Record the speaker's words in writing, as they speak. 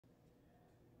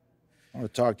I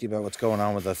want to talk to you about what's going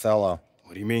on with Othello.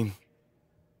 What do you mean?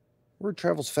 Word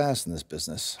travels fast in this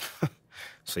business.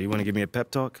 So you want to give me a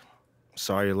pep talk?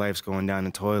 Sorry your life's going down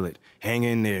the toilet. Hang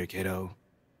in there, kiddo.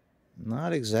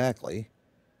 Not exactly.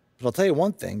 But I'll tell you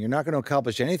one thing, you're not going to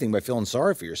accomplish anything by feeling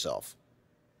sorry for yourself.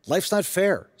 Life's not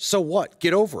fair. So what?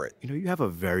 Get over it. You know, you have a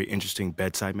very interesting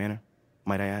bedside manner,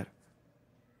 might I add.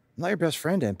 I'm not your best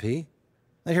friend, MP. I'm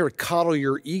not here to coddle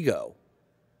your ego.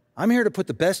 I'm here to put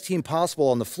the best team possible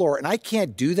on the floor, and I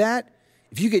can't do that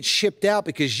if you get shipped out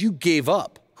because you gave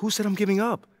up. Who said I'm giving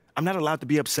up? I'm not allowed to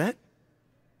be upset?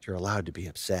 You're allowed to be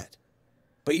upset.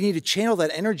 But you need to channel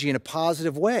that energy in a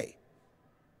positive way.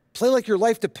 Play like your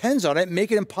life depends on it and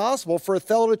make it impossible for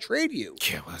Othello to trade you.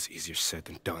 Yeah, well, that's easier said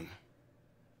than done.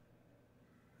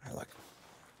 All right, look.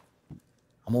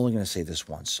 I'm only going to say this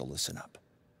once, so listen up.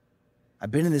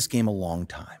 I've been in this game a long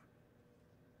time.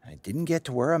 And I didn't get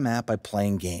to where I'm at by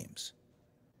playing games.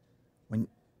 When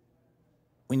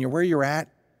you're where you're at,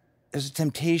 there's a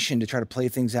temptation to try to play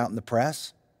things out in the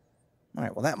press. All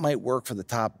right, well, that might work for the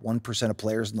top 1% of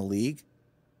players in the league.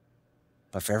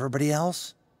 But for everybody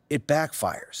else, it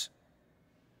backfires.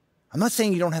 I'm not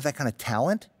saying you don't have that kind of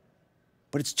talent,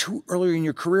 but it's too early in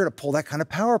your career to pull that kind of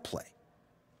power play.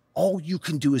 All you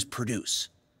can do is produce,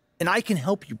 and I can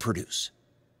help you produce.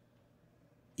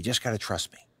 You just got to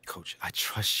trust me. Coach, I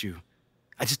trust you.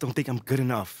 I just don't think I'm good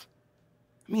enough.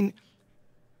 I mean,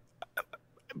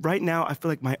 right now, I feel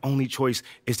like my only choice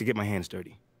is to get my hands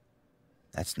dirty.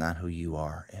 That's not who you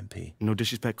are, MP. No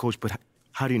disrespect, Coach, but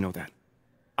how do you know that?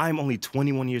 I'm only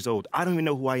 21 years old. I don't even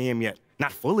know who I am yet.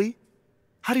 Not fully.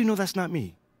 How do you know that's not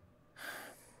me?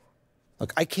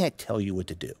 Look, I can't tell you what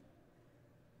to do.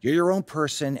 You're your own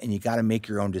person, and you got to make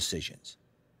your own decisions.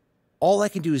 All I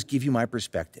can do is give you my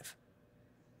perspective.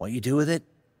 What you do with it,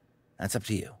 that's up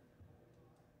to you.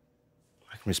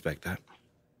 I can respect that.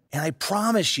 And I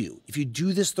promise you, if you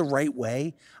do this the right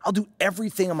way, I'll do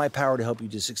everything in my power to help you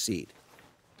to succeed.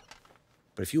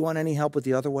 But if you want any help with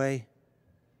the other way,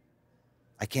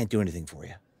 I can't do anything for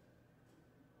you.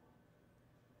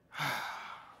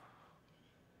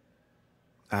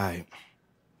 I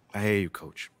hear you,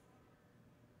 Coach.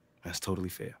 That's totally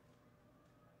fair.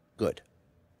 Good.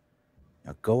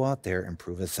 Now go out there and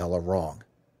prove Othello wrong.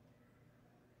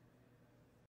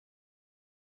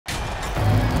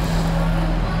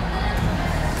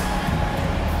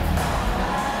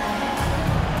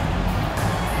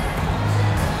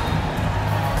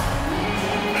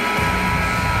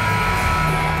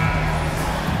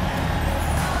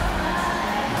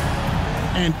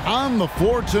 And on the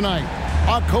floor tonight,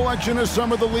 a collection of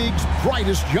some of the league's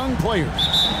brightest young players.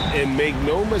 And make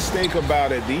no mistake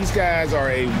about it, these guys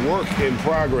are a work in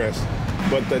progress,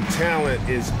 but the talent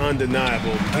is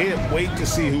undeniable. Can't wait to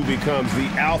see who becomes the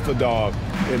alpha dog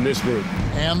in this group.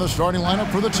 And the starting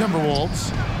lineup for the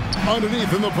Timberwolves.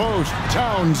 Underneath in the post,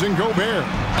 Towns and Gobert.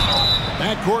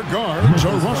 Backcourt guards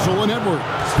are Russell and Edwards.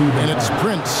 And it's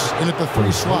Prince in at the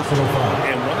 3 slot.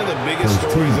 And one of the biggest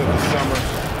stories of the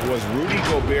summer was Rudy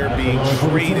Gobert being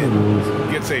traded.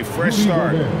 Gets a fresh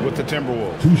start with the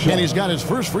Timberwolves. And he's got his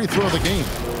first free throw of the game.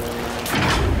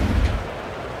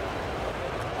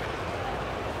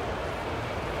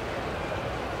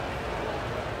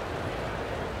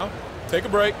 Take a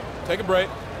break. Take a break.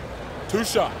 2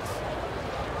 shots.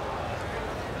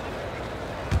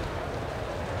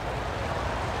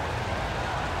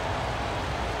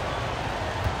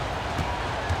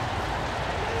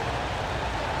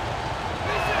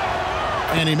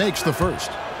 And he makes the first.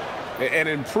 An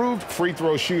improved free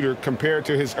throw shooter compared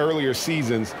to his earlier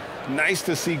seasons. Nice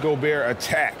to see Gobert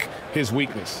attack his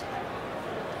weakness.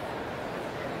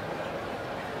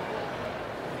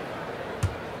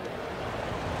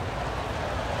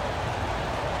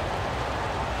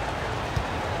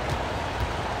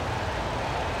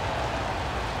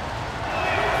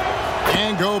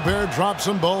 And Gobert drops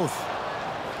them both.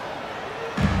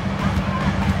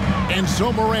 And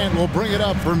so Morant will bring it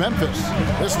up for Memphis.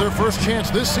 This is their first chance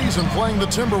this season playing the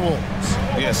Timberwolves.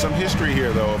 Yeah, some history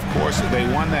here, though. Of course, they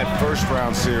won that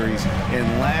first-round series in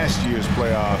last year's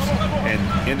playoffs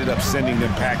and ended up sending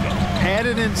them packing.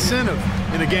 Added incentive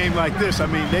in a game like this. I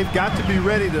mean, they've got to be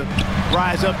ready to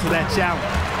rise up to that challenge.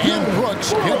 And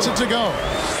Brooks gets it to go.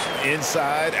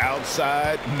 Inside,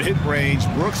 outside, mid-range,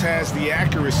 Brooks has the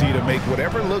accuracy to make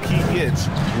whatever look he gets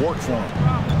work for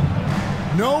him.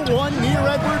 No one near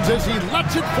Edwards as he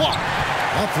lets it fly.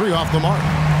 That 3 off the mark.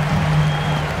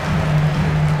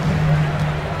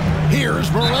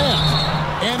 Here's Morant.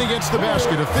 And And he gets the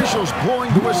basket. Officials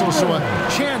blowing the whistle, so a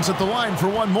chance at the line for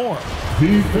one more.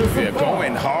 Yeah,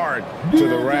 going hard to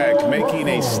the rack, making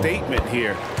a statement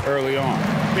here early on.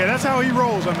 Yeah, that's how he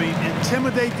rolls. I mean,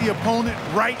 intimidate the opponent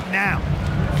right now.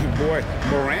 Boy,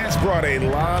 Morant's brought a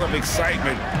lot of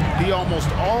excitement. He almost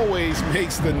always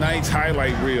makes the night's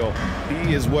highlight reel.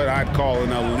 He is what I'd call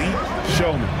an elite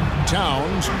showman.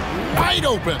 Towns, wide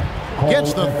open,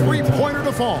 gets the three-pointer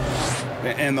to fall.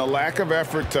 And the lack of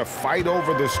effort to fight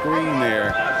over the screen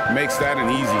there makes that an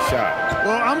easy shot.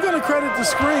 Well, I'm going to credit the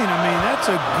screen. I mean, that's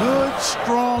a good,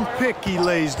 strong pick he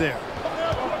lays there.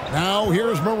 Now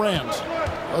here's Morant.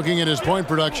 Looking at his point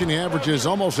production, he averages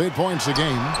almost 8 points a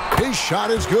game. His shot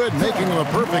is good, making him a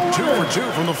perfect 2 for 2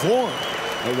 from the floor.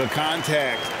 Well, the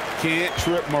contact can't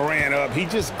trip Morant up. He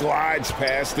just glides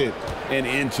past it and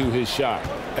into his shot.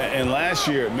 And last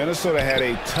year, Minnesota had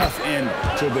a tough end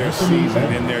to their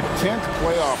season. In their 10th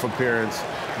playoff appearance,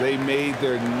 they made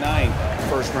their 9th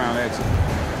first-round exit.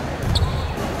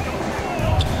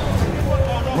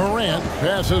 Morant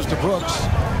passes to Brooks.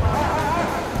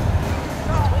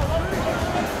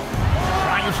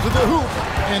 To the hoop,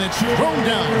 and it's thrown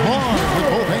down hard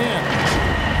with both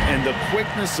hands. And the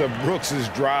quickness of Brooks's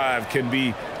drive can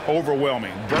be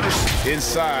overwhelming. Burst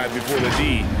inside before the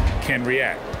D can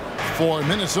react. For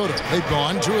Minnesota, they've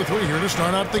gone 2 of 3 here to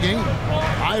start out the game.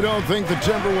 I don't think the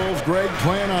Timberwolves, Greg,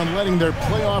 plan on letting their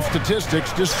playoff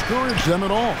statistics discourage them at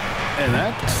all. And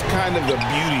that's kind of the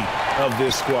beauty of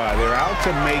this squad. They're out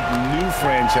to make new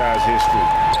franchise history,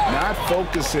 not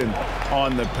focusing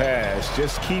on the past.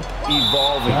 Just keep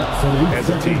evolving as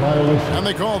a team. And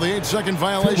they call the 8-second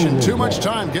violation. Too much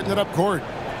time getting it up court.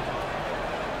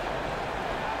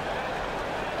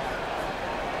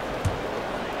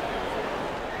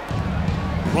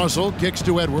 Russell kicks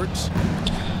to Edwards.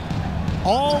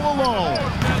 All alone.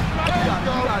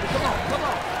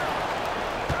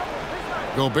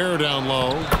 Gobert down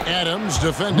low. Adams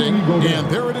defending, and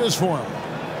there it is for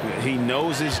him. He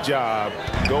knows his job.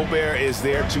 Gobert is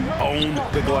there to own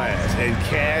the glass and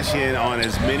cash in on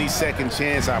as many second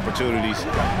chance opportunities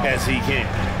as he can.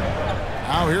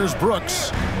 Now here's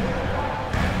Brooks.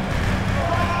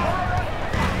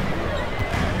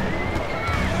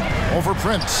 Over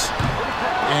Prince.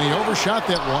 And he overshot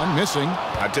that one, missing.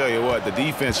 I tell you what, the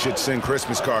defense should send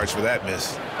Christmas cards for that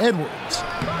miss. Edwards.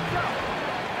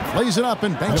 Plays it up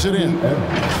and banks it in.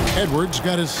 Edwards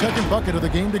got his second bucket of the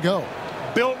game to go.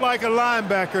 Built like a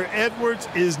linebacker, Edwards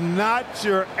is not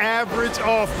your average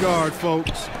off guard,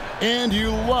 folks. And you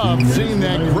love seeing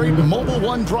that great mobile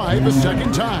one drive a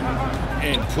second time.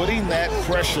 And putting that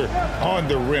pressure on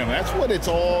the rim. That's what it's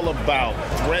all about,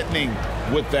 threatening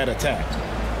with that attack.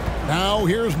 Now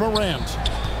here's Morant.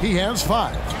 He has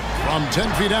 5. From 10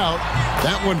 feet out,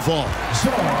 that one falls.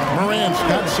 Morant's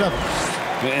got 7.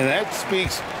 And that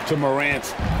speaks to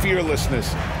Morant's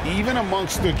fearlessness. Even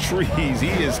amongst the trees, he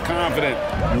is confident,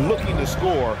 looking to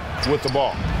score with the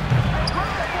ball.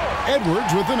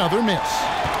 Edwards with another miss.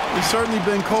 He's certainly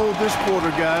been cold this quarter,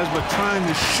 guys, but trying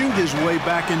to shoot his way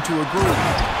back into a groove.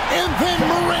 And then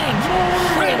Morant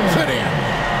rams it in.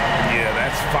 Yeah,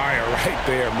 that's fire right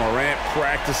there. Morant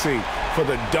practicing for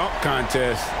the dunk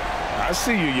contest. I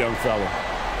see you, young fella.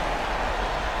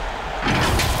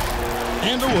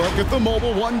 And a look at the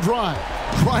mobile one drive.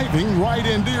 Driving right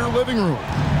into your living room.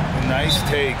 Nice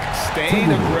take.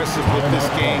 Staying aggressive with this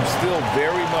game. Still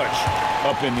very much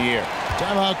up in the air.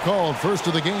 Timeout called, first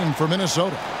of the game for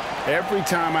Minnesota. Every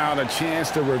time out, a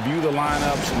chance to review the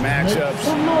lineups, matchups,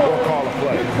 or call a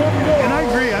play. And I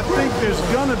agree. I think there's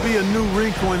going to be a new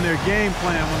wrinkle in their game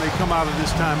plan when they come out of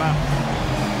this timeout.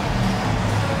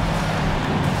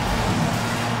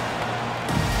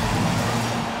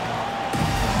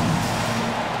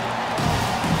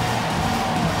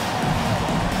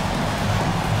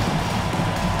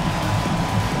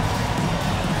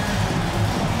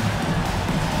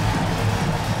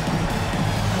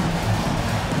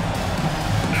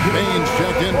 Baines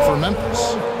checked in for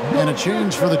Memphis. And a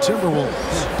change for the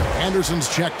Timberwolves. Anderson's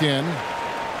checked in.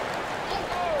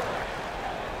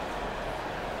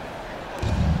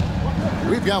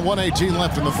 We've got 1:18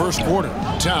 left in the first quarter.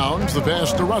 Towns, the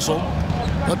pass to Russell.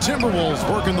 The Timberwolves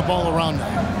working the ball around now.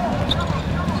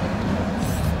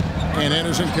 And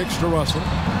Anderson kicks to Russell.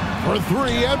 For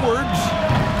 3, Edwards.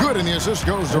 Good, and the assist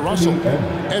goes to Russell.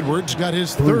 Edwards got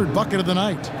his 3rd bucket of the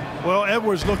night. Well,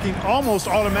 Edwards looking almost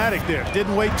automatic there.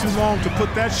 Didn't wait too long to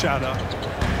put that shot up.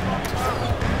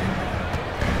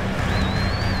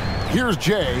 Here's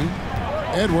Jay.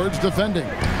 Edwards defending.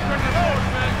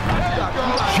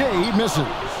 Jay misses.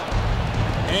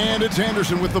 And it's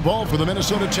Anderson with the ball for the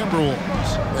Minnesota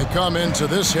Timberwolves. They come into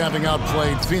this having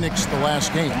outplayed Phoenix the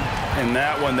last game. And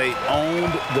that one, they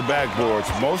owned the backboards.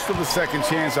 Most of the second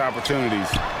chance opportunities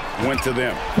went to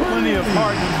them. Plenty of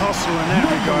heart and hustle in that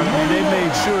regard. I mean, they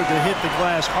made sure to hit the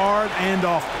glass hard and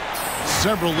often.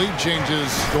 Several lead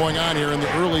changes going on here in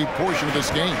the early portion of this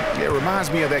game. It reminds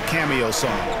me of that cameo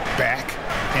song, Back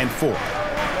and Forth.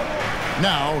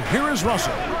 Now, here is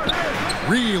Russell.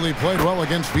 Really played well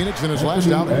against Phoenix in his last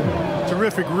outing.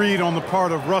 Terrific read on the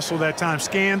part of Russell that time.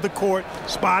 Scanned the court,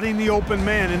 spotting the open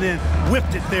man, and then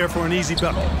whipped it there for an easy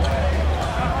bucket.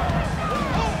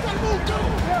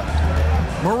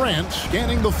 Morant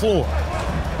scanning the floor.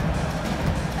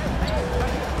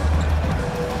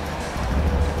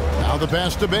 Now the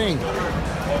pass to Bain.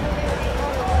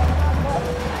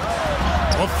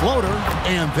 A floater,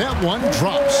 and that one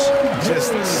drops.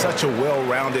 Just such a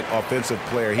well-rounded offensive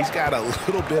player. He's got a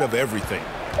little bit of everything.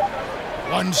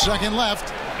 1 second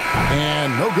left,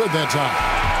 and no good that time.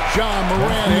 John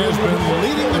Moran has been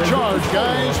leading the charge,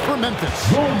 guys, for Memphis.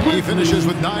 He finishes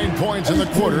with 9 points in the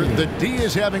quarter. The D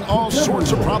is having all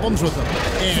sorts of problems with him.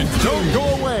 And don't go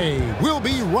away. We'll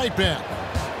be right back.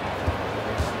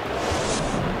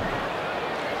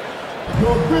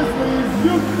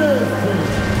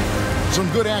 Some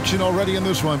good action already in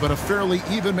this one, but a fairly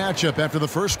even matchup after the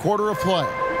first quarter of play.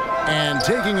 And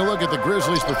taking a look at the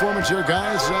Grizzlies' performance here,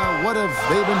 guys, what have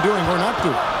they been doing or not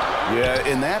doing? Yeah,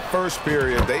 in that first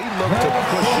period, they looked to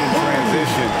push in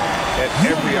transition at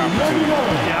every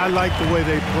opportunity. Yeah, I like the way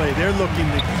they play. They're looking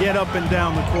to get up and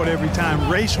down the court every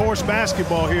time. Racehorse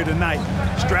basketball here tonight.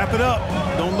 Strap it up.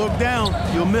 Don't look down.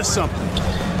 You'll miss something.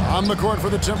 On the court for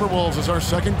the Timberwolves as our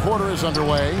second quarter is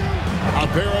underway. A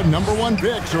pair of #1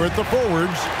 picks are at the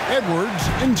forwards. Edwards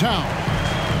in town.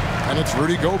 And it's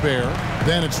Rudy Gobert.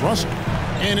 Then it's Russell.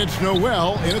 And it's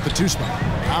Noel in at the 2 spot.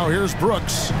 Now here's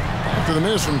Brooks. After the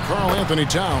miss from Karl Anthony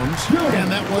Towns. And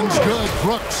that one's good.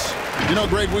 Brooks. You know,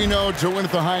 Greg, we know to win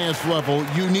at the highest level,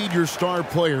 you need your star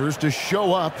players to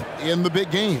show up in the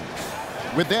big games.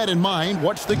 With that in mind,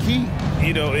 what's the key?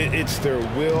 You know, it's their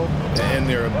will and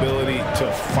their ability to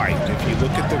fight. If you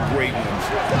look at the great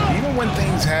ones, even when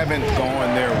things haven't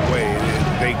gone their way,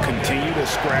 they continue to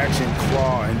scratch and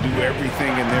claw and do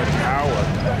everything in their power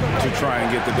to try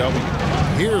and get the W.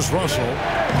 Here's Russell,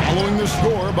 following the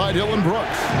score by Dylan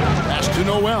Brooks. Pass to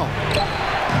Noel.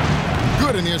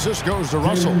 Good, and the assist goes to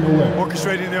Russell.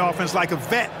 Orchestrating the offense like a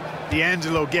vet.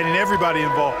 D'Angelo getting everybody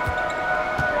involved.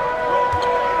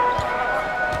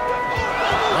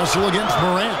 Russell against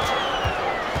Morant.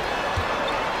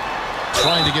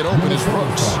 Trying to get open is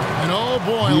Brooks. And oh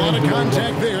boy, a lot of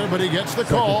contact there, but he gets the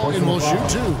call and will shoot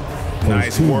 2.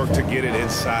 Nice work to get it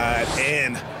inside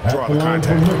and draw the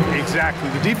contact. Exactly.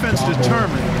 The defense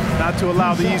determined not to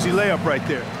allow the easy layup right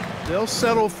there. They'll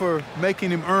settle for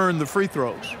making him earn the free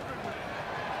throws.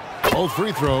 Both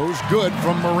free throws good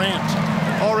from Morant.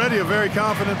 Already a very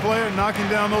confident player. Knocking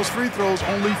down those free throws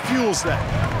only fuels that.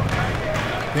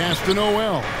 Pass to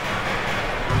Noel.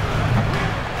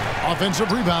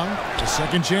 Offensive rebound. A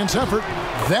second chance effort.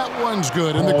 That one's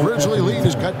good, and the Grizzly lead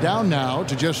is cut down now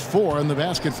to just 4 in the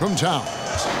basket from Towns.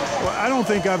 Well, I don't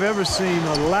think I've ever seen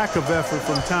a lack of effort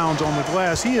from Towns on the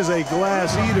glass. He is a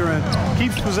glass eater and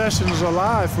keeps possessions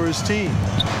alive for his team.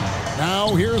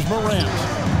 Now here's Morant.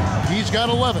 He's got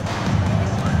 11.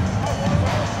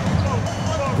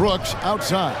 Brooks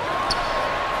outside.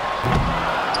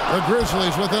 The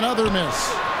Grizzlies with another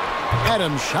miss.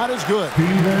 Adams' shot is good.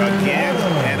 Again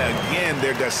and again,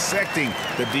 they're dissecting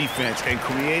the defense and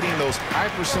creating those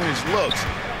high-percentage looks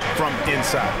from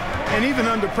inside. And even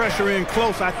under pressure in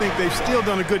close, I think they've still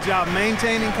done a good job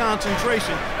maintaining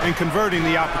concentration and converting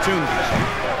the opportunities.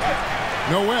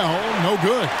 Noel, no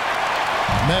good.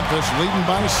 Memphis leading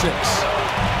by 6.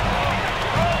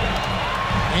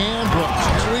 And Brooks,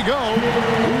 here we go.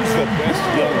 Who's the best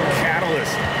young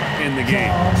catalyst in the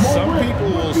game? Some people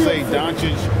will say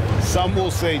Doncic, some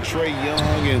will say Trae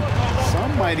Young, and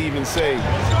some might even say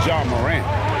Ja Morant.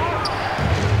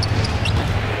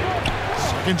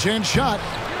 Second chance shot.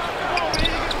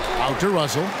 Out to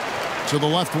Russell. To the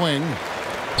left wing.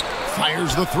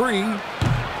 Fires the 3.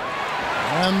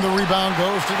 And the rebound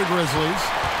goes to the Grizzlies.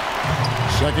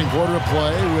 Second quarter of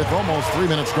play with almost 3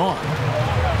 minutes gone.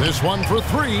 This one for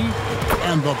 3.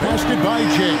 And the basket by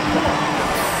Jay.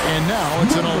 And now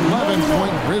it's an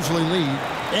 11-point Grizzly lead.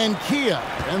 And Kia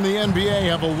and the NBA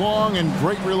have a long and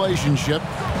great relationship.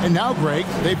 And now, Greg,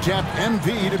 they've tapped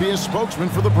MV to be a spokesman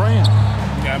for the brand.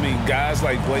 I mean, guys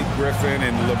like Blake Griffin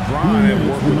and LeBron have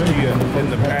worked with Kia in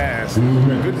the past.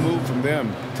 Good move from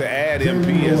them to add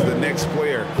MP as the next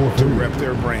player to rep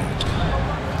their brand.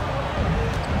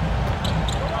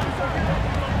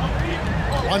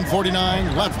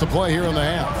 1:49 left to play here in the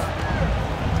half.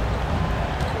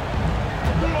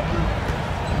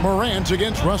 Morant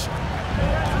against Russell.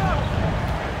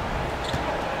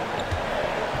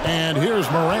 And here's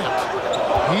Morant.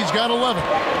 He's got 11.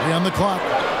 3 on the clock.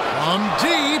 From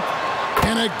deep.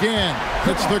 And again,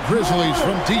 it's the Grizzlies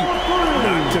from deep.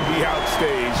 Not to be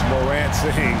outstaged, Morant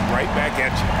saying right back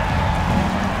at you.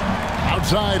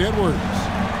 Outside Edwards.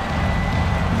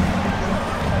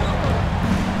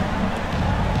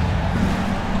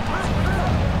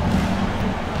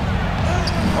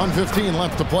 .115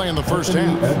 left to play in the first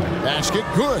half. Basket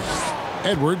good.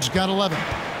 Edwards got 11.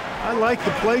 I like the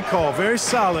play call. Very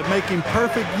solid, making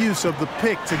perfect use of the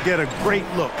pick to get a great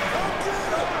look.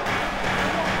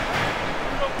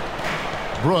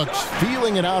 Brooks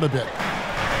feeling it out a bit.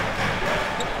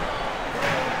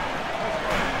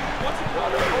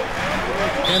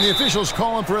 And the officials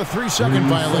calling for a 3-second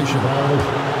violation.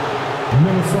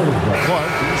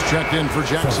 Clark, who's checked in for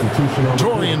Jackson.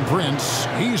 Taurean Prince,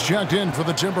 he's checked in for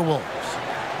the Timberwolves.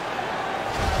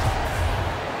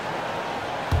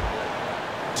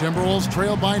 Timberwolves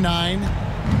trail by 9.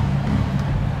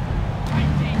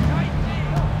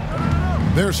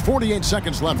 There's 48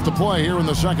 seconds left to play here in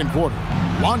the second quarter.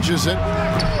 Launches it.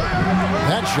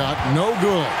 That shot, no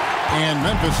good. And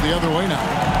Memphis the other way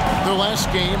now. Their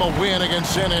last game, a win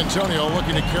against San Antonio,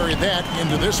 looking to carry that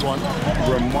into this one.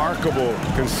 Remarkable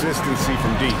consistency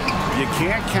from deep. You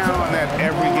can't count on that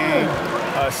every game,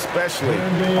 especially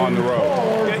on the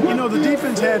road. Yeah, you know, the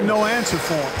defense had no answer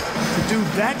for him. To do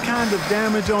that kind of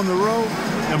damage on the road,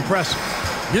 impressive.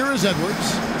 Here is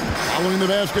Edwards, following the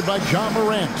basket by John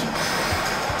Morant.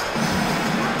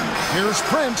 Here's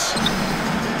Prince.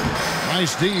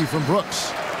 Nice D from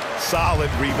Brooks. Solid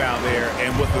rebound there,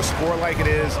 and with the score like it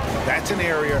is, that's an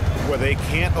area where they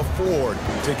can't afford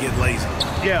to get lazy.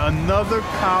 Yeah, another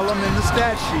column in the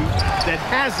stat sheet that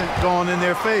hasn't gone in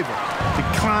their favor.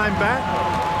 To climb back,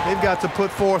 they've got to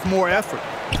put forth more effort.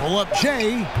 Pull up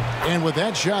Jay, and with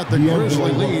that shot, the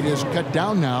Grizzly lead is cut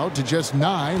down now to just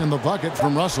 9 in the bucket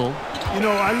from Russell. You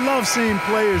know, I love seeing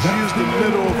players use the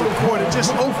middle of the court. It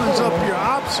just opens up your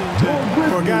options,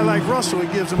 and for a guy like Russell,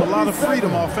 it gives him a lot of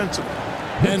freedom offensively.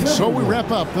 And so we wrap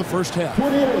up the first half.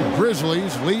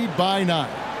 Grizzlies lead by 9.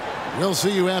 We'll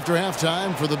see you after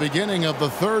halftime for the beginning of the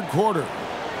third quarter.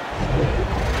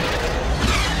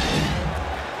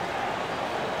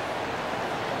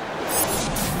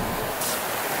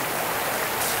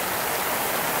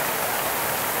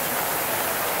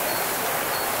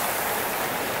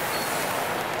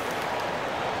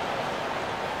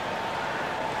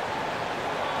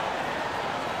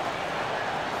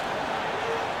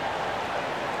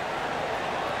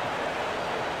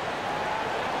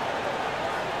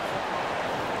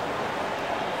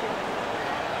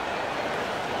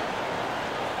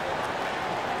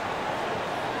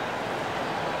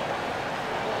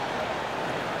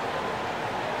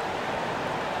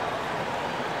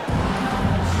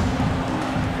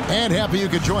 And happy you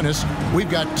could join us. We've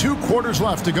got 2 quarters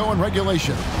left to go in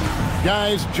regulation.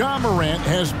 Guys, John Morant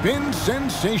has been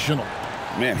sensational.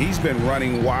 Man, he's been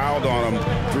running wild on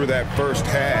them through that first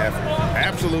half.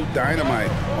 Absolute dynamite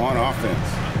on offense.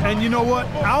 And you know what?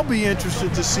 I'll be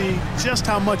interested to see just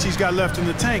how much he's got left in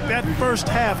the tank. That first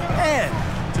half had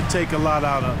to take a lot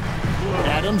out of him.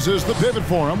 Adams is the pivot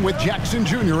for him with Jackson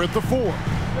Jr. at the 4.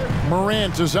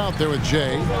 Morant is out there with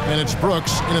Jay, and it's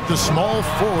Brooks in at the small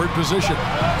forward position.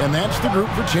 And that's the group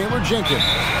for Taylor Jenkins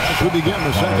as we begin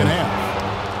the second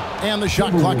half. And the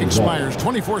shot clock expires.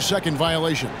 24-second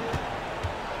violation.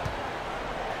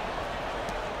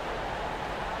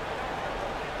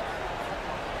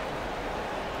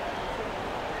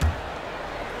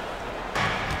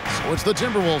 So it's the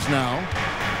Timberwolves now.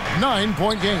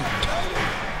 9-point game.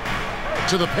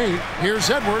 To the paint, here's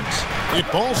Edwards. It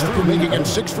falls through, making him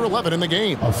 6 for 11 in the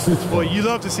game. Well, you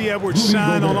love to see Edwards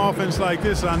shine on offense like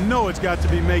this. I know it's got to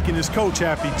be making his coach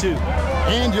happy, too.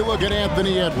 And you look at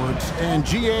Anthony Edwards, and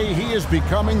GA, he is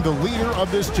becoming the leader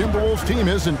of this Timberwolves team,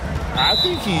 isn't he? I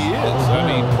think he is. I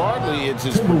mean, partly it's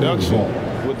his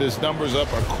production with his numbers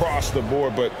up across the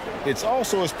board, but it's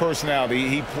also his personality.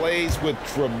 He plays with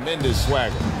tremendous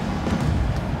swagger.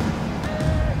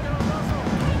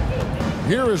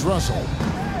 Here is Russell.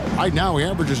 Right now, he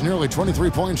averages nearly 23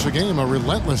 points a game, a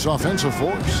relentless offensive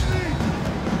force.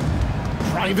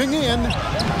 Driving in.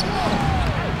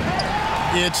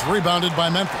 It's rebounded by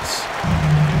Memphis.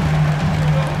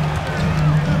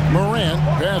 Morant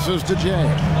passes to Jay.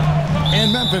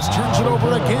 And Memphis turns it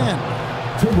over again.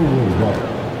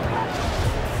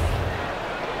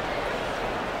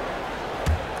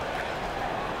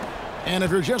 And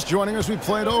if you're just joining us, we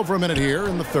played over a minute here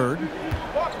in the third.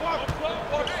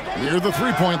 Near the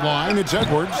three-point line, it's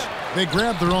Edwards. They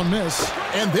grab their own miss,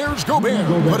 and there's Gobert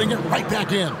putting it right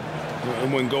back in.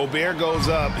 And when Gobert goes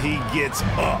up, he gets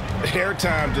up. Hair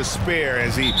time to spare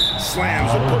as he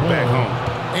slams the putback home.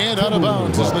 And out of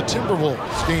bounds as the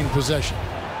Timberwolves gain possession.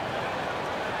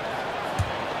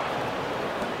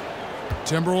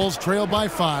 Timberwolves trail by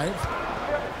 5.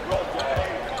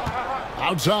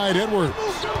 Outside Edwards.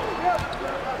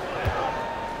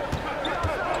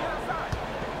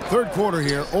 Third quarter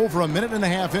here, over a minute and a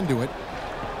half into it.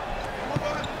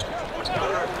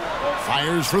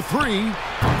 Fires for 3.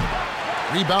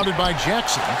 Rebounded by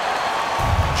Jackson.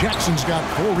 Jackson's got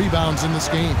 4 rebounds in this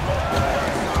game.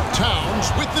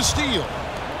 Towns with the steal.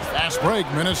 Fast break,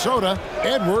 Minnesota.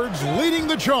 Edwards leading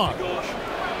the charge.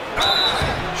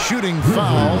 Shooting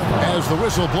foul as the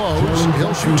whistle blows.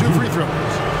 He'll shoot 2 free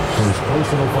throws.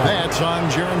 That's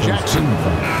on Jaren Jackson.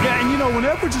 Yeah, and you know, when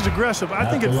Edwards is aggressive, I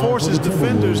think it forces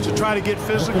defenders to try to get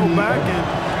physical back,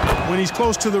 and when he's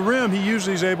close to the rim, he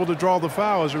usually is able to draw the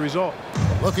foul as a result.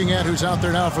 Looking at who's out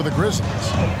there now for the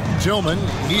Grizzlies. Tillman,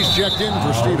 he's checked in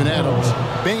for Steven Adams.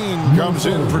 Bain comes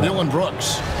in for Dylan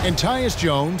Brooks. And Tyus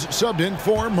Jones subbed in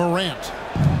for Morant.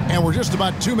 And we're just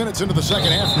about 2 minutes into the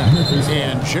second half now.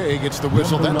 And Shea gets the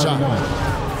whistle that time.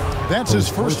 That's his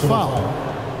first foul.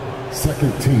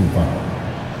 Second team foul.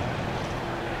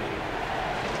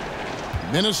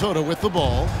 Minnesota with the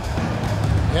ball.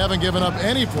 Haven't given up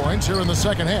any points here in the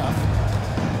second half.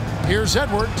 Here's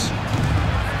Edwards.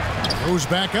 Goes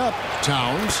back up.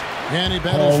 Towns. And he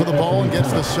battles for the ball and gets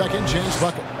the second chance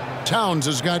bucket. Towns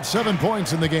has got 7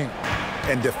 points in the game.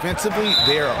 And defensively,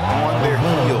 they are on their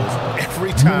heels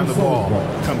every time the ball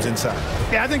comes inside.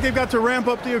 Yeah, I think they've got to ramp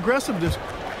up the aggressiveness.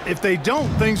 If they don't,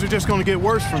 things are just going to get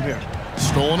worse from here.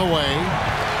 Stolen away.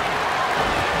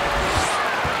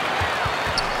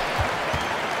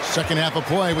 Second half of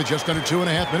play with just under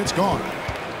 2.5 minutes gone.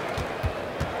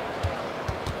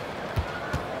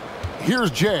 Here's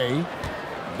Jay,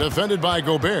 defended by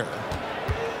Gobert.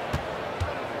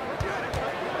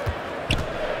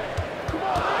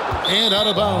 And out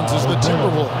of bounds as the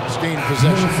Timberwolves gain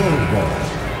possession.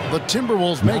 The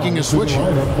Timberwolves making a switch here.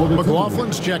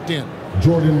 McLaughlin's checked in.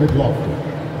 Jordan McLaughlin.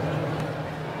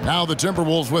 Now the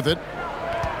Timberwolves with it.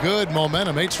 Good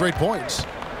momentum, 8 straight points.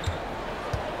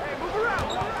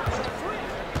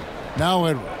 Now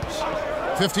Edwards.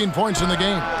 15 points in the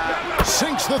game.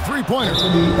 Sinks the three-pointer.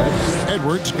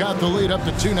 Edwards got the lead up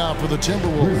to 2 now for the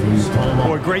Timberwolves.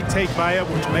 Boy, great take by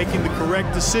Edwards, making the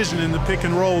correct decision in the pick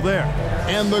and roll there.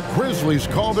 And the Grizzlies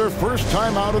call their first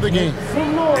time out of the game.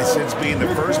 And since being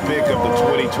the first pick of the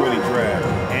 2020 draft,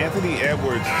 Anthony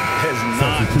Edwards has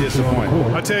not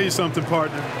disappointed. I'll tell you something,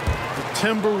 partner. The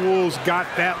Timberwolves got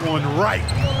that one right.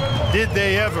 Did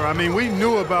they ever? I mean, we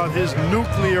knew about his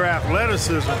nuclear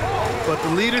athleticism, but the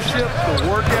leadership, the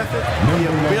work ethic, the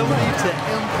ability to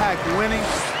impact winning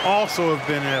also have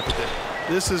been evident.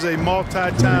 This is a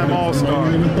multi-time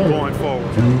All-Star going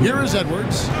forward. Here is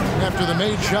Edwards after the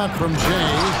made shot from Jay,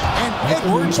 and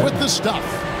Edwards with the stuff.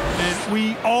 And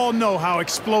we all know how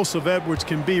explosive Edwards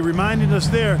can be, reminding us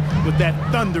there with that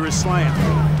thunderous slam.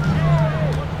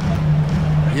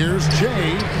 Here's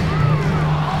Jay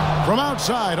from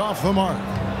outside off the mark.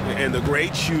 And the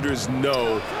great shooters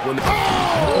know when the...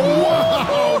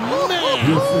 Oh, man!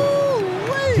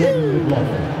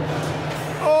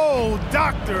 Oh,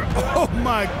 doctor. Oh,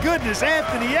 my goodness.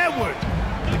 Anthony Edwards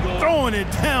throwing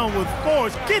it down with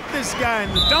force. Get this guy in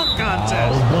the dunk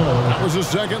contest. That was a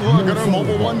second look at our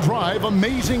Mobile One Drive.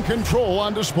 Amazing control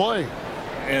on display.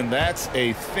 And that's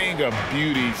a thing of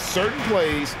beauty. Certain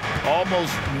plays,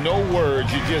 almost no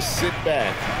words. You just sit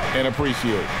back and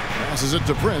appreciate. Passes it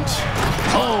to Prince.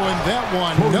 Oh, and that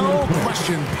one, no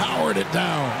question, powered it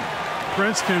down.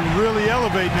 Prince can really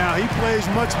elevate now. He plays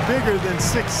much bigger than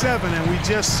 6'7", and we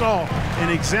just saw an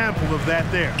example of that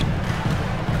there.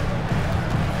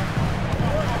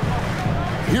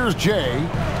 Here's Jay,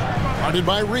 guarded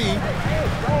by Reed.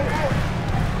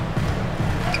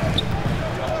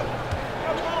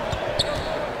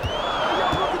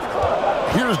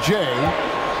 Here's Jay,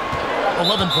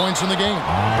 11 points in the game.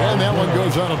 And that one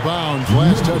goes out of bounds.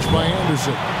 Last touch by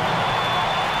Anderson.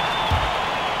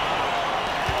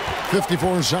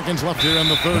 54 seconds left here in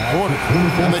the third quarter.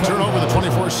 And they turn over the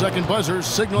 24-second buzzer,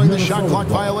 signaling the shot clock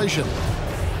violation.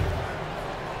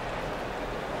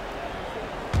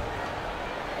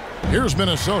 Here's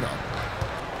Minnesota.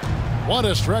 What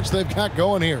a stretch they've got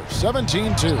going here.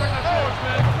 17-2.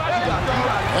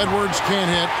 Edwards can't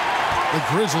hit. The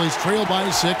Grizzlies trail by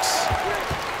 6.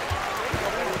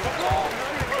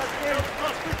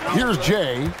 Here's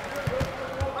Jay.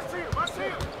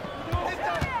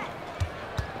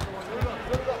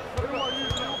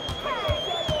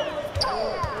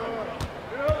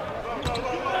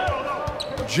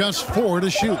 Just 4 to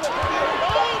shoot.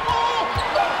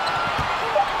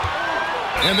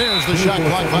 And there's the shot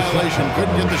clock violation.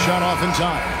 Couldn't get the shot off in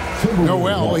time.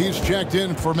 Noel, he's checked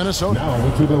in for Minnesota. Now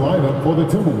into the lineup for the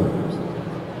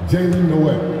Timberwolves. Jalen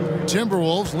Noel.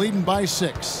 Timberwolves leading by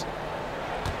 6.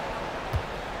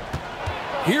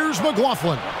 Here's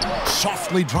McLaughlin.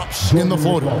 Softly drops in the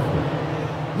floater.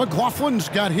 McLaughlin's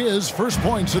got his first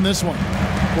points in this one.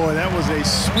 Boy, that was a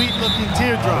sweet-looking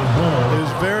teardrop.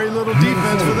 There's very little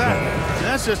defense for that. And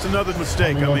that's just another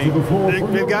mistake. I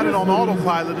mean, they've got it on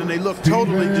autopilot, and they look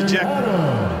totally dejected.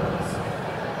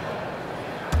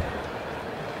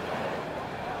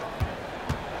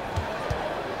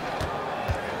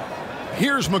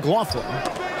 Here's McLaughlin.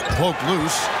 Poked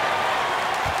loose.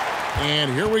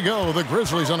 And here we go. The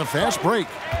Grizzlies on a fast break.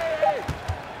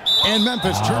 And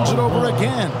Memphis turns it over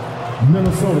again.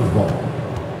 Minnesota's ball.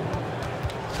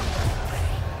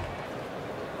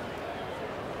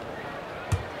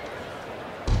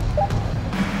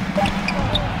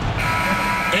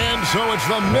 And so it's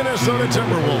the Minnesota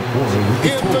Timberwolves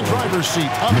in the driver's seat,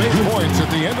 up 8 points at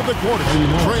the end of the quarter.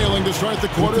 Trailing to start the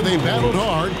quarter, they battled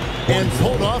hard and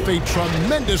pulled off a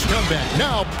tremendous comeback.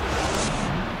 Now,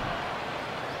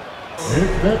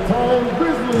 It's that time,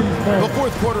 Grizzlies fans. the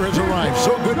fourth quarter has arrived.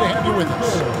 So good to have you with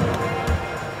us.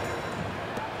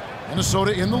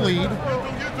 Minnesota in the lead.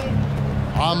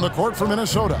 On the court for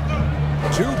Minnesota.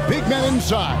 2 big men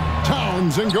inside,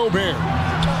 Towns and Gobert.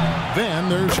 Then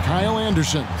there's Kyle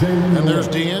Anderson. And there's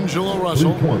D'Angelo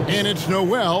Russell. And it's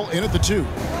Noel in at the 2.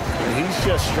 He's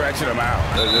just stretching them out.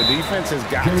 The defense has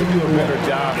got to do a better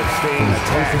job of staying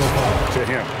attached to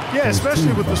him. Yeah,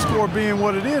 especially with the score being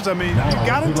what it is. I mean, you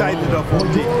got to tighten it up on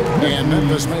defense. And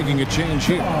Memphis making a change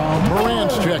here.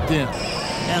 Morant's checked in.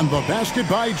 And the basket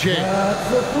by Jay.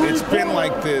 It's been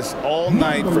like this all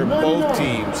night for both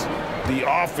teams. The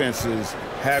offenses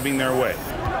having their way.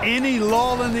 Any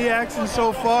lull in the action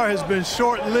so far has been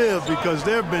short-lived because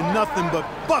there have been nothing but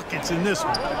buckets in this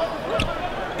one.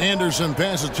 Anderson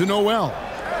passes to Noel.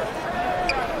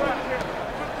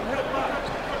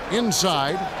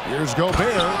 Inside, here's Gobert.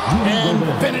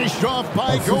 And finished off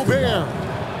by Gobert.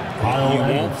 You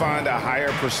won't find a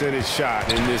higher percentage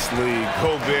shot in this league.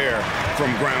 Gobert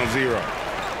from ground zero.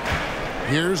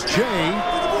 Here's Jay.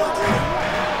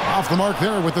 Off the mark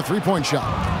there with the three-point shot.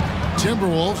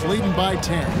 Timberwolves leading by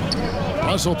 10.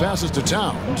 Russell passes to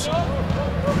Towns.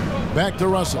 Back to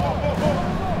Russell.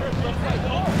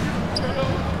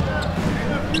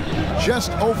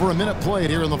 Just over a minute played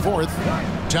here in the fourth.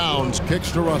 Towns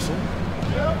kicks to Russell.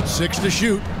 6 to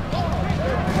shoot.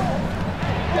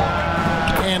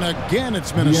 And again,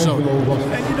 it's Minnesota.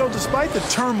 And, you know, despite the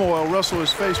turmoil Russell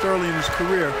has faced early in his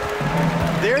career,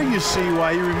 there you see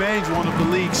why he remains one of the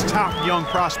league's top young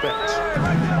prospects.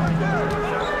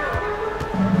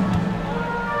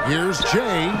 Here's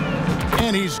Jay,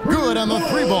 and he's good on the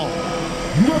 3-ball.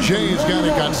 Jay's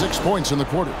got 6 points in the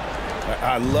quarter.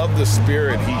 I love the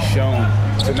spirit he's shown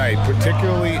tonight,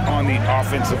 particularly on the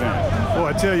offensive end. Boy,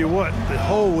 I tell you what, the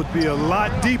hole would be a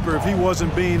lot deeper if he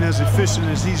wasn't being as efficient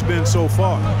as he's been so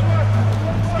far.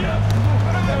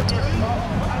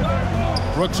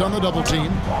 Brooks on the double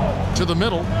team. To the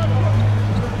middle.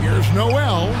 Here's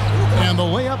Noel, and the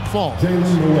layup falls.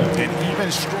 An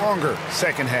even stronger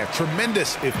second half.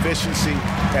 Tremendous efficiency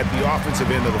at the offensive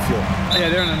end of the floor. Yeah,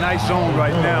 they're in a nice zone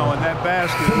right now, and that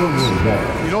basket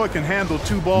looks, you know, it can handle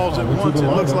 2 balls at once. It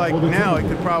looks like now it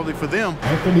could probably, for them,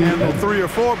 handle 3 or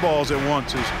 4 balls at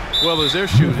once as well as they're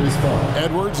shooting.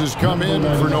 Edwards has come in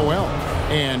for Noel,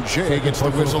 and Jay gets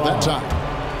the whistle that time.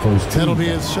 That'll be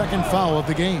his second foul of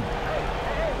the game.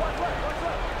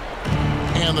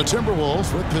 And the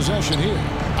Timberwolves with possession here.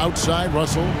 Outside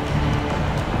Russell.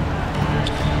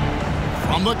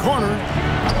 From the corner.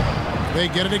 They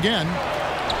get it again.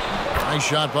 Nice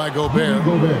shot by Gobert.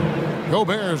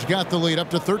 Gobert's got the lead up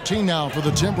to 13 now for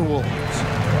the Timberwolves.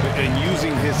 And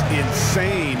using his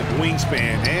insane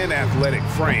wingspan and athletic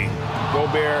frame,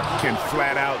 Gobert can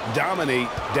flat out dominate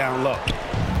down low.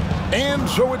 And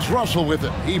so it's Russell with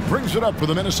it. He brings it up for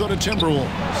the Minnesota Timberwolves.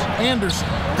 Anderson,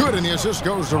 good, and the assist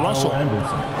goes to Russell.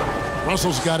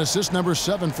 Russell's got assist number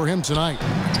 7 for him tonight.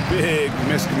 Big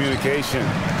miscommunication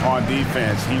on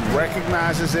defense. He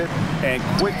recognizes it and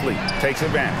quickly takes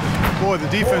advantage. Boy, the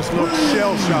defense looks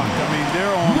shell-shocked. I mean,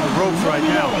 they're on the ropes right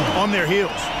now, on their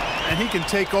heels. And he can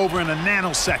take over in a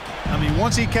nanosecond. I mean,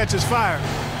 once he catches fire,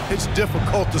 it's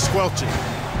difficult to squelch it.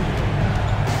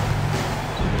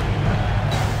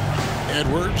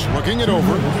 Edwards looking it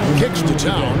over, kicks to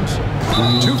Towns.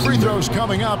 2 free throws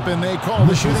coming up, and they call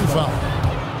the shooting foul.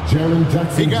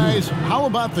 Hey guys, how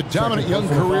about the dominant young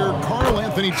career Karl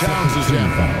Anthony Towns is in?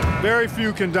 Very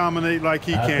few can dominate like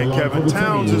he can, Kevin.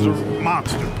 Towns is a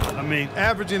monster. I mean,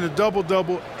 averaging a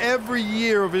double-double every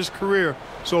year of his career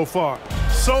so far.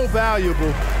 So valuable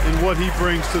in what he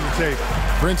brings to the table.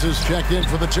 Prince's checked in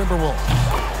for the Timberwolves.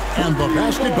 And the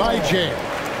basket by Jay.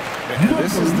 And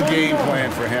this is the game plan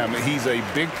for him. He's a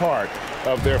big part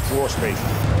of their floor spacing.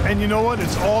 And you know what?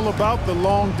 It's all about the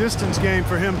long-distance game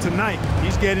for him tonight.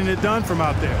 He's getting it done from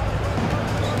out there.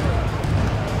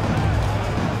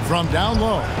 From down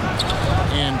low.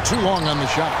 And too long on the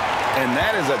shot. And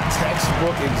that is a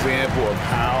textbook example of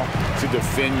how to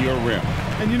defend your rim.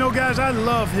 And you know, guys, I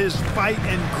love his fight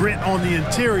and grit on the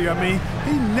interior. I mean,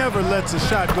 he never lets a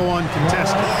shot go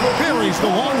uncontested. Buries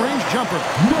the long-range jumper.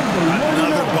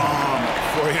 Another bomb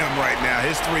for him right now.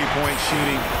 His three-point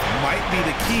shooting might be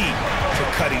the key to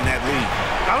cutting that lead.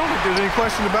 I don't think there's any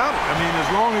question about it. I mean, as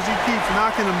long as he keeps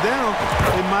knocking them down,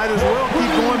 they might as well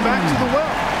keep going back to the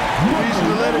well. No reason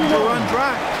to let it go run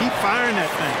dry. Keep firing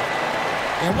that thing.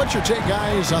 And what's your take,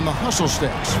 guys, on the hustle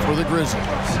steps for the Grizzlies?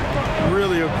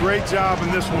 Really a great job in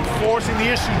this one, forcing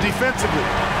the issue defensively.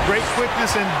 Great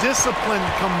quickness and discipline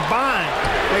combined,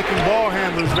 making ball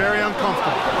handlers very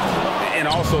uncomfortable. And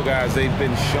also, guys, they've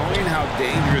been showing how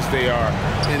dangerous they are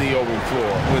in the open floor.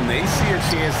 When they see a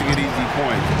chance to get easy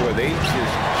points, boy, they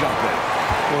just jump at it.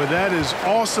 Boy, that is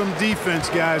awesome defense,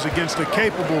 guys, against a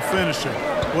capable finisher.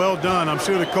 Well done. I'm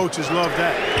sure the coaches love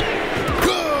that.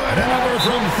 Another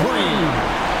from three.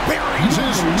 Buries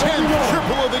his 10th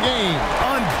triple of the game.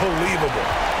 Unbelievable.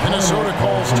 Minnesota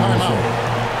calls timeout.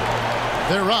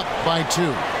 They're up by 2.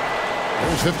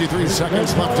 There's 53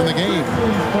 seconds left in the game.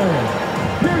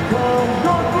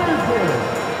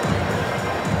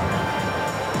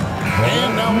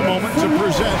 And now a moment to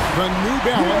present the New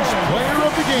Balance Player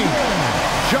of the Game,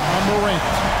 John Morant.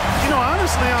 You know,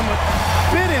 honestly, I'm a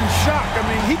bit in shock. I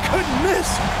mean, he couldn't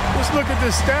miss. Just look at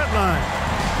this stat line.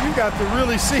 You got to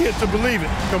really see it to believe it.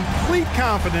 Complete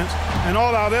confidence and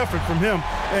all-out effort from him.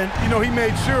 And, you know, he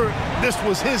made sure this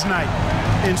was his night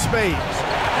in spades.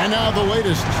 And now the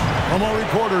latest from our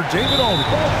reporter, David Aldridge.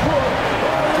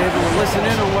 David, we'll listen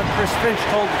in on what Chris Finch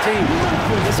told the team.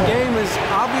 This game is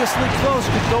obviously close,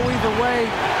 could go either way,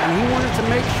 and he wanted to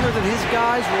make sure that his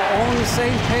guys were all on the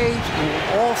same page and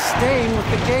were all staying with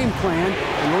the game plan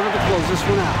in order to close this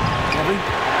one out. Kevin?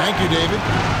 Thank you, David.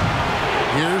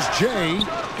 Here's Jay,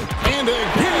 and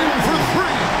again for 3.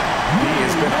 He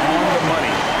has been on the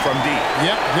money from deep.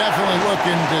 Yep, definitely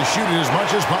looking to shoot it as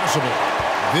much as possible.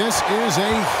 This is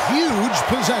a huge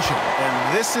possession. And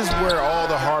this is where all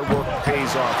the hard work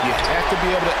pays off. You have to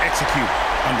be able to execute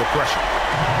under pressure.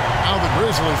 Now the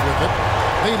Grizzlies with it.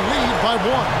 They lead by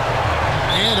 1.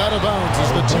 And out of bounds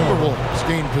as the Timberwolves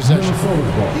gain possession.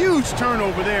 Huge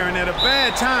turnover there, and at a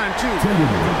bad time, too.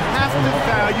 Have to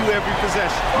value every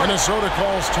possession. Minnesota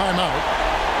calls timeout.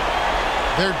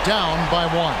 They're down by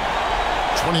 1.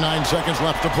 29 seconds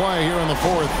left to play here in the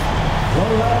 4th.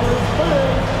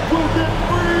 Will get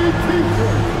free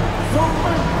t-shirts. So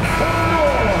make some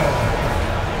noise.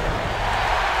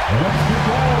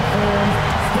 Basketball fans,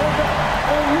 stand up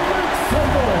and make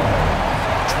some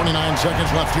noise. 29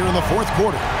 seconds left here in the 4th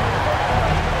quarter.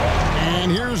 And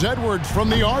here's Edwards from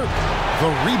the arc. The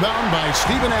rebound by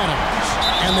Steven Adams.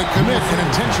 And they commit an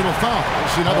intentional foul. We'll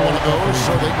see another one of those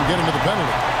so they can get into the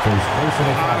penalty.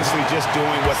 Honestly, just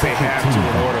doing what they have to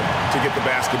in order to get the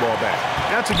basketball back.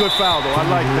 That's a good foul, though. I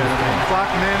like that.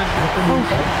 Clock management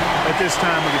crucial at this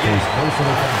time of the game.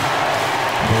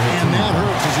 And that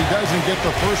hurts as he doesn't get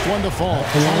the first one to fall.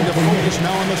 Trying to focus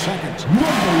now on the second.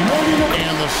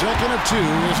 And the second of 2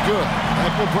 is good.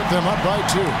 That will put them up by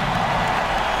 2.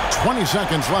 20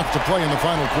 seconds left to play in the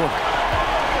final quarter.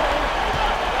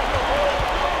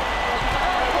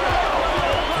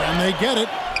 And they get it.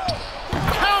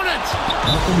 Count it!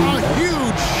 A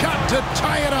huge shot to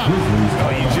tie it up. Oh,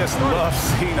 you just love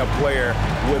seeing a player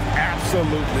with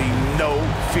absolutely no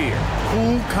fear.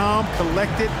 Cool, calm,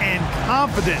 collected, and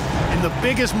confident in the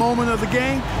biggest moment of the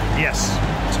game? Yes.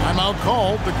 Timeout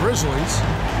called, the Grizzlies.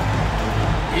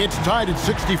 It's tied at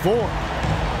 64.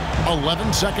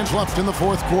 11 seconds left in the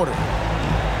 4th quarter.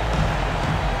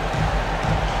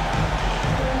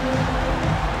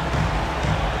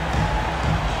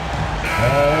 All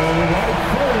right,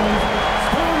 players,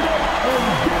 stand up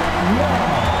and get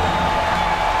loud.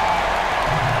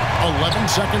 11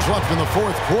 seconds left in the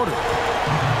 4th quarter.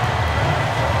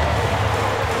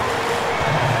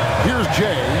 Here's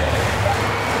Jay.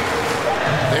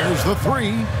 There's the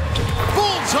 3.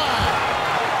 Bullseye!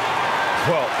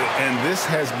 Well, and this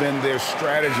has been their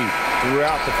strategy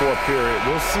throughout the 4th period.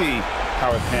 We'll see how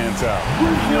it pans out.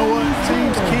 You know what?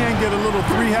 Teams can get a little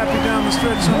three-happy down the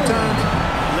stretch sometimes,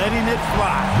 letting it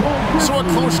fly. So a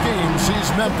close game sees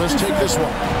Memphis take this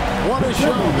one. What a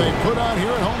show they put on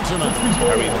here at home tonight.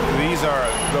 I mean, these are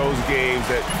those games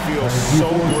that feel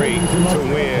so great to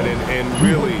win, and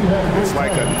really, it's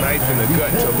like a knife in the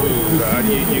gut to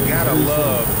lose. You gotta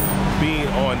love being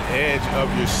on edge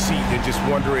of your seat and just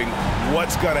wondering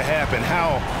what's going to happen.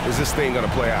 How is this thing going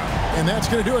to play out? And that's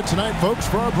going to do it tonight, folks,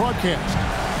 for our broadcast.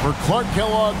 For Clark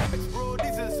Kellogg.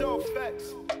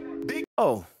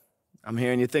 Oh, I'm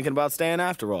hearing you're thinking about staying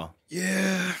after all.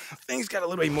 Yeah, things got a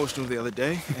little emotional the other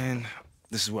day, and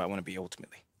this is where I want to be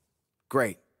ultimately.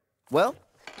 Great. Well,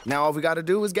 now all we got to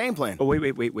do is game plan. Oh,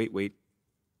 wait.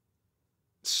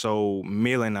 So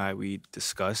Mila and I, we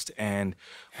discussed, and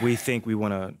we think we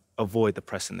want to avoid the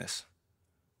press in this.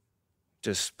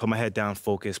 Just put my head down,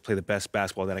 focus, play the best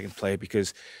basketball that I can play,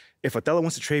 because if Othello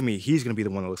wants to trade me, he's going to be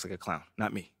the one that looks like a clown,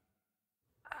 not me.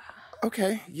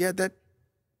 Okay, yeah,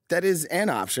 that is an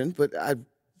option, but I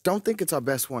don't think it's our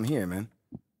best one here, man.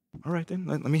 All right, then.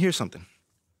 Let me hear something.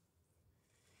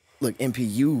 Look, MP,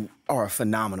 you are a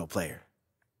phenomenal player.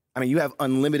 I mean, you have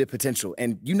unlimited potential,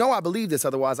 and you know I believe this,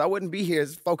 otherwise I wouldn't be here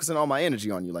focusing all my energy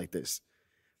on you like this.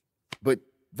 But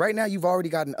right now, you've already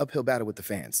got an uphill battle with the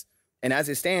fans. And as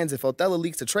it stands, if Othello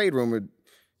leaks a trade rumor,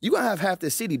 you're going to have half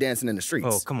this city dancing in the streets.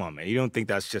 Oh, come on, man. You don't think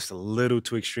that's just a little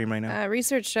too extreme right now?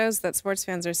 Research shows that sports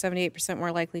fans are 78%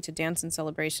 more likely to dance in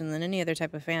celebration than any other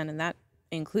type of fan, and that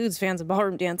includes fans of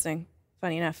ballroom dancing.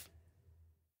 Funny enough.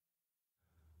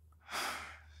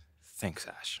 Thanks,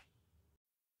 Ash.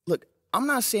 Look, I'm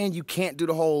not saying you can't do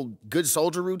the whole good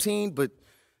soldier routine, but,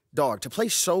 dog, to play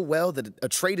so well that a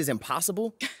trade is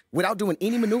impossible without doing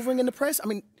any maneuvering in the press, I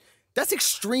mean, that's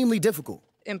extremely difficult.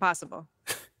 Impossible.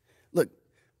 Look,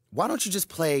 why don't you just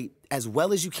play as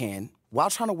well as you can while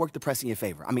trying to work the press in your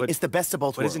favor? I mean, it's the best of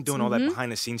both worlds. But isn't doing all that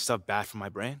behind-the-scenes stuff bad for my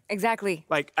brand? Exactly.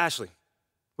 Like, Ashley,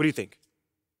 what do you think?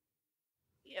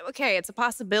 Okay, it's a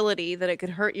possibility that it could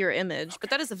hurt your image, but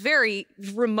that is a very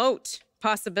remote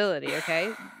possibility,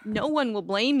 okay? No one will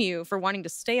blame you for wanting to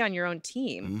stay on your own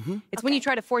team. It's when you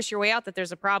try to force your way out that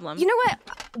there's a problem. You know what?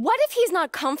 What if he's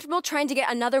not comfortable trying to get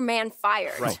another man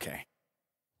fired? Right. Okay.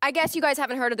 I guess you guys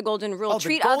haven't heard of the golden rule. Oh,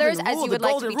 Treat others as you would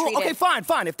like to be treated. Okay,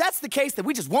 fine. If that's the case, then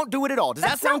we just won't do it at all. Does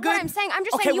that sound good? That's not what I'm saying. I'm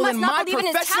just saying you must not believe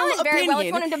in his talent very well if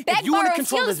you want him to beg, you want borrow, to and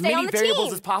steal control to as stay on many the variables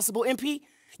team. as possible, MP?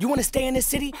 You want to stay in this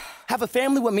city, have a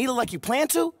family with Mila like you plan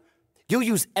to? You'll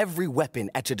use every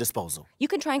weapon at your disposal. You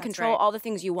can try and control all the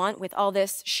things you want with all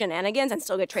this shenanigans and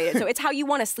still get traded. So it's how you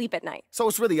want to sleep at night. So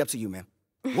it's really up to you, man.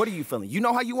 What are you feeling? You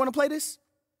know how you want to play this?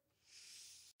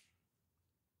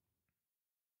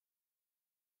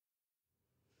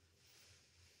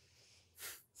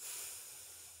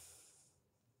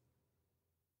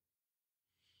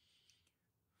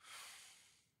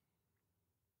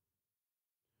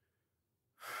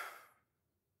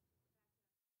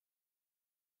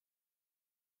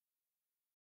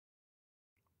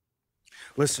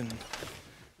 Listen,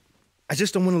 I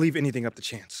just don't want to leave anything up to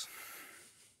chance.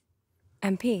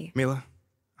 MP. Mila,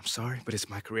 I'm sorry, but it's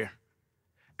my career.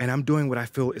 And I'm doing what I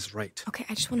feel is right. Okay,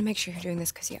 I just want to make sure you're doing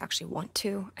this because you actually want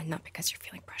to and not because you're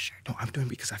feeling pressured. No, I'm doing it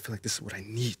because I feel like this is what I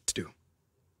need to do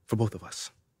for both of us.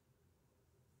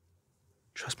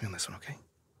 Trust me on this one, okay?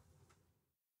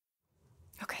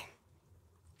 Okay.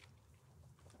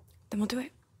 Then we'll do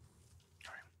it.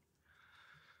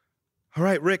 All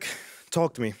right, Rick,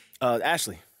 talk to me.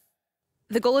 Ashley.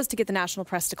 The goal is to get the national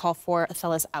press to call for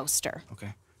Othello's ouster.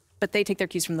 Okay. But they take their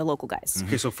cues from the local guys.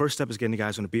 Okay, so first step is getting the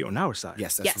guys on the beat on our side.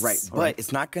 Yes, that's right. But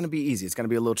it's not going to be easy. It's going to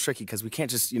be a little tricky because we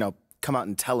can't just, come out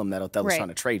and tell them that Othello's trying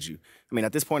to trade you. I mean,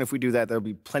 at this point, if we do that, there'll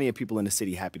be plenty of people in the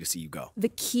city happy to see you go. The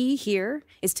key here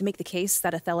is to make the case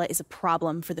that Othello is a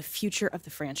problem for the future of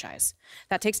the franchise.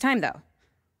 That takes time, though.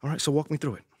 All right, so walk me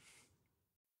through it.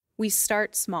 We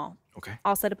start small. Okay.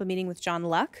 I'll set up a meeting with John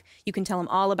Luck. You can tell him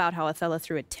all about how Othello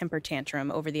threw a temper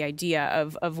tantrum over the idea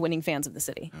of winning fans of the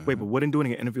city. Wait, but wouldn't doing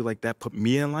an interview like that put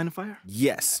me in line of fire?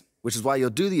 Yes, which is why you'll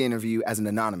do the interview as an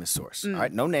anonymous source. All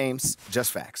right, no names,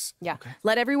 just facts. Yeah. Okay.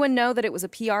 Let everyone know that it was a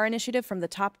PR initiative from the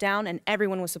top down and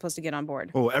everyone was supposed to get on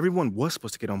board. Oh, everyone was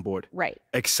supposed to get on board. Right.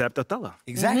 Except Othello.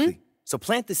 Exactly. So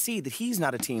plant the seed that he's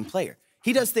not a team player.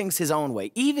 He does things his own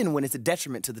way, even when it's a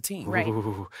detriment to the team. Right.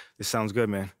 Ooh, this sounds good,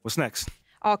 man. What's next?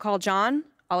 I'll call John.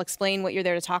 I'll explain what you're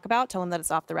there to talk about, tell him that it's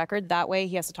off the record. That way,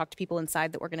 he has to talk to people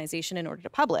inside the organization in order to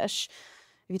publish.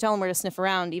 If you tell him where to sniff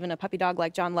around, even a puppy dog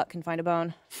like John Luck can find a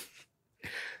bone.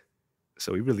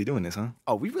 So we really doing this, huh?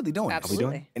 Oh, we really doing it. Absolutely. Are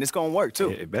we doing? And it's going to work, too.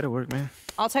 Yeah, it better work, man.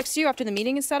 I'll text you after the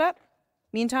meeting is set up.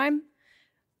 Meantime,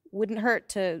 wouldn't hurt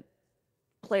to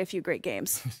play a few great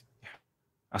games.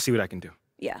 I'll see what I can do.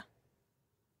 Yeah.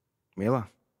 Mila, what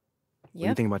do you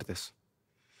Yep. think about this?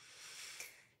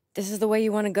 This is the way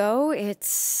you want to go. It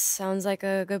sounds like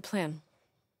a good plan.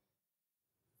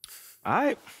 All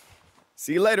right.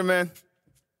 See you later, man.